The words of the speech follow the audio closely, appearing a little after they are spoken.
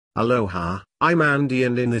Aloha, I'm Andy,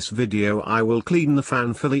 and in this video I will clean the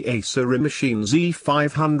fan for the Acer Emachines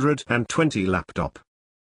E520 laptop.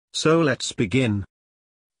 So let's begin.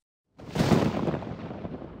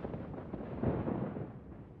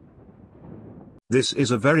 This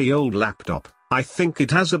is a very old laptop. I think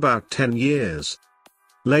it has about 10 years.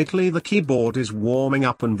 Lately the keyboard is warming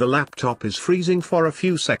up and the laptop is freezing for a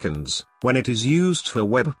few seconds when it is used for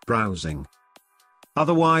web browsing.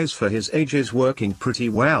 Otherwise, for his age, is working pretty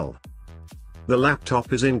well. The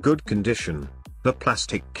laptop is in good condition. The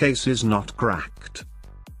plastic case is not cracked.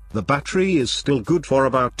 The battery is still good for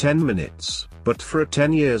about 10 minutes, but for a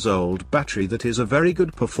 10 years old battery that is a very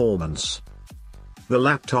good performance. The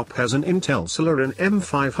laptop has an Intel Celeron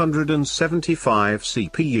M575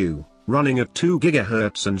 CPU, running at 2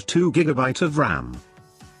 GHz and 2 GB of RAM.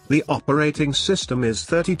 The operating system is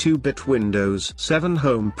 32-bit Windows 7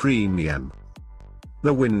 Home Premium.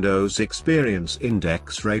 The Windows Experience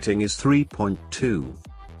Index rating is 3.2.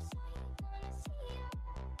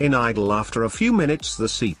 In idle, after a few minutes the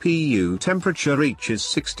CPU temperature reaches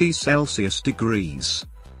 60 Celsius degrees.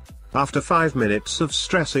 After 5 minutes of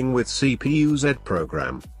stressing with CPU-Z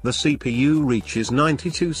program, the CPU reaches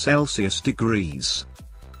 92 Celsius degrees.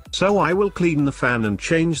 So I will clean the fan and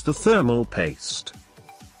change the thermal paste.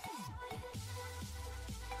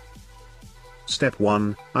 Step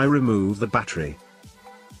 1, I remove the battery.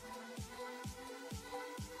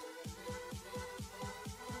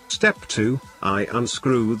 Step 2, I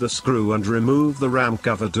unscrew the screw and remove the RAM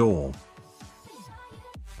cover door.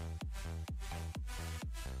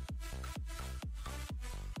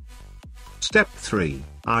 Step 3,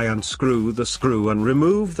 I unscrew the screw and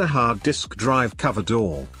remove the hard disk drive cover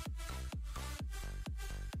door.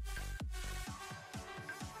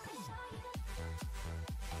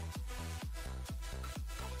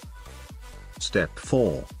 Step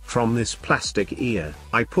 4, from this plastic ear,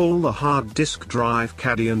 I pull the hard disk drive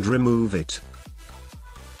caddy and remove it.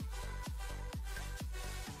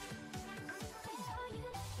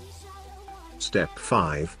 Step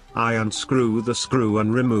 5, I unscrew the screw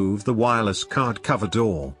and remove the wireless card cover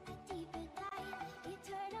door.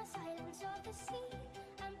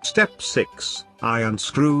 Step 6, I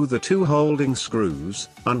unscrew the 2 holding screws,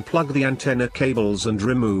 unplug the antenna cables and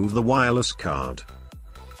remove the wireless card.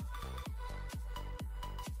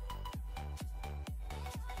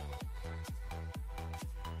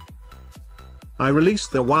 I release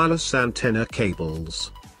the wireless antenna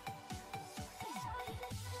cables.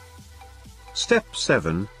 Step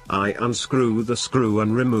 7, I unscrew the screw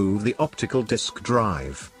and remove the optical disk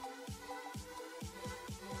drive.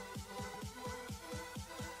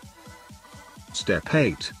 Step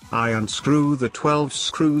 8, I unscrew the 12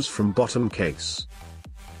 screws from bottom case.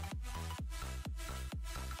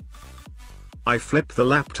 I flip the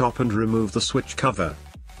laptop and remove the switch cover.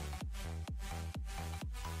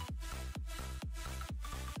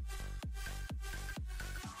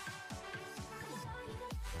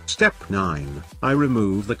 Step 9, I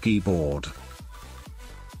remove the keyboard.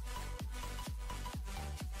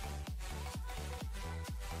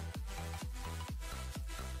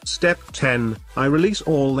 Step 10, I release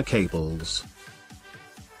all the cables.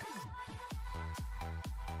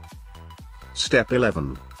 Step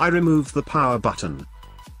 11, I remove the power button.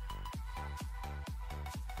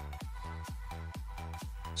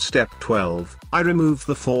 Step 12, I remove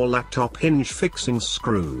the 4 laptop hinge fixing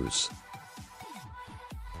screws.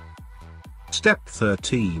 Step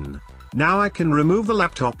 13. Now I can remove the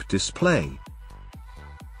laptop display.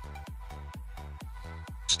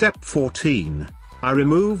 Step 14. I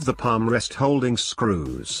remove the palm rest holding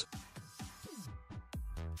screws.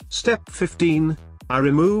 Step 15. I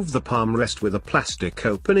remove the palm rest with a plastic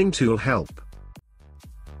opening tool help.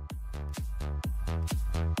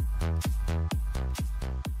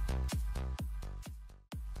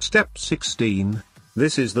 Step 16.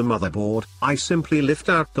 This is the motherboard. I simply lift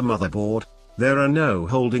out the motherboard. There are no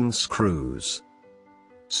holding screws.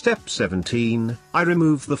 Step 17, I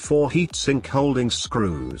remove the 4 heatsink holding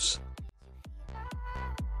screws.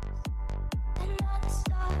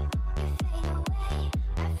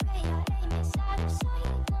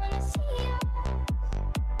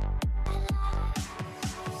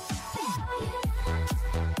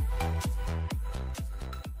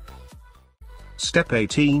 Step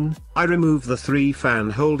 18, I remove the 3 fan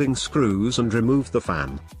holding screws and remove the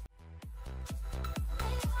fan.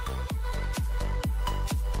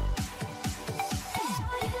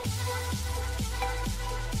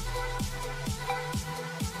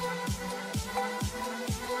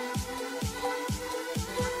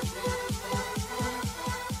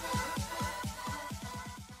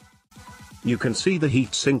 You can see the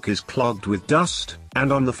heatsink is clogged with dust,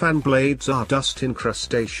 and on the fan blades are dust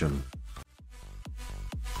incrustation.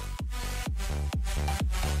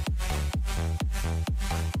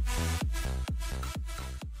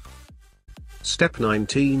 Step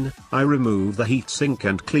 19, I remove the heatsink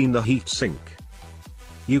and clean the heatsink.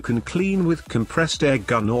 You can clean with compressed air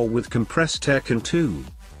gun or with compressed air can too.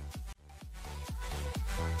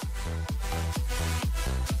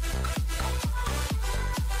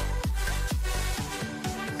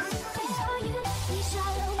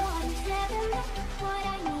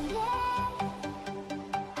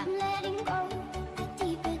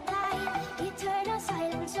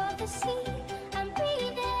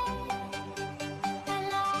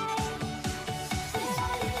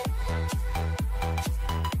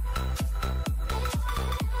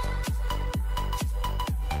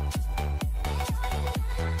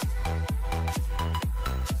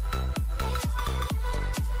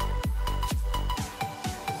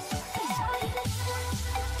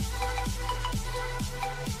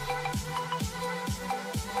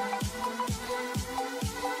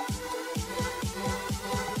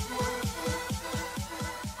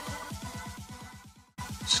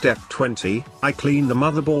 Step 20, I clean the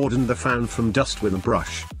motherboard and the fan from dust with a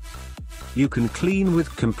brush. You can clean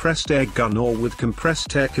with compressed air gun or with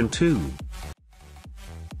compressed air can too.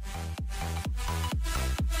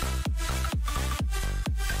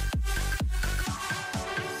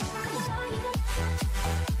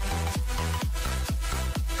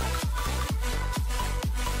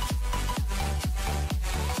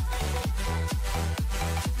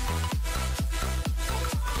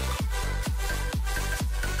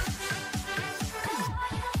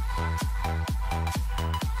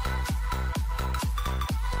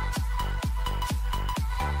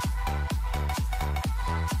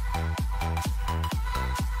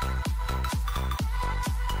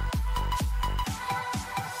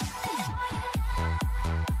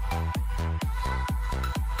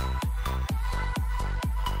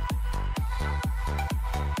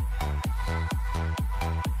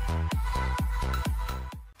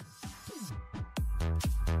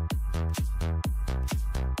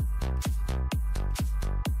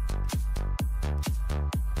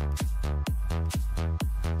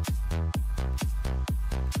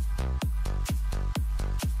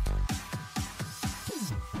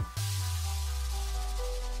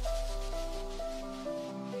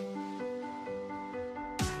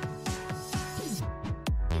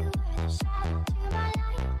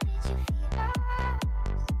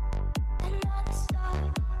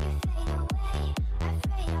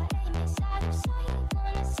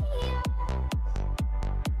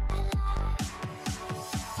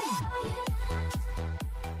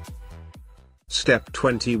 Step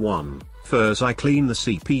 21, first I clean the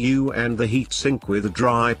CPU and the heatsink with a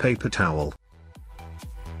dry paper towel.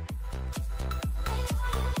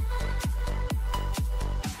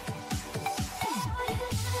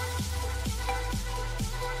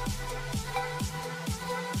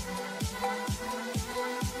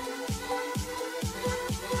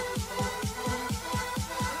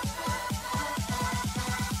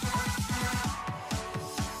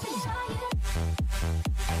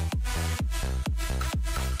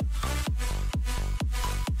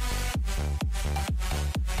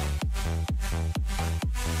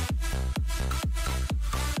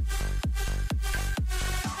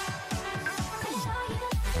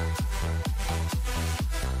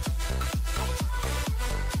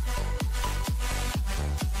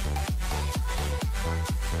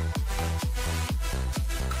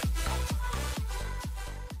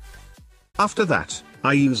 After that,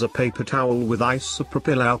 I use a paper towel with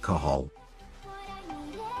isopropyl alcohol.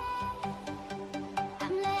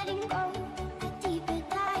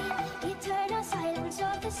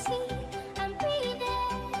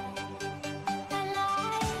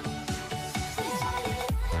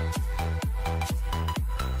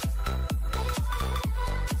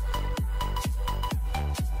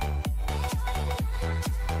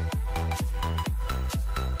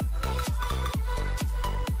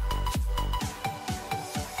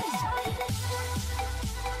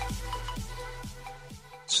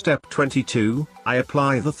 Step 22, I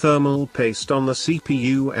apply the thermal paste on the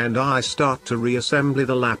CPU and I start to reassembly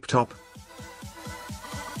the laptop.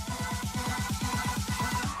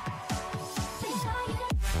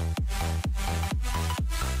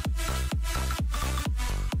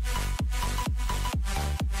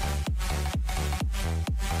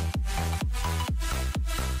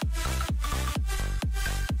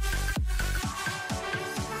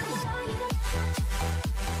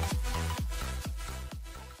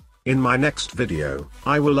 In my next video,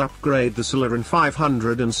 I will upgrade the Celeron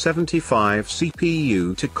 575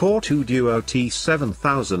 CPU to Core 2 Duo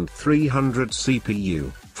T7300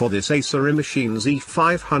 CPU, for this Acer Emachines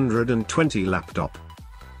E520 laptop.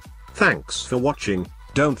 Thanks for watching.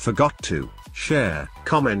 Don't forget to share,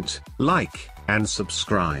 comment, like, and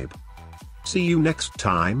subscribe. See you next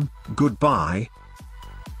time. Goodbye.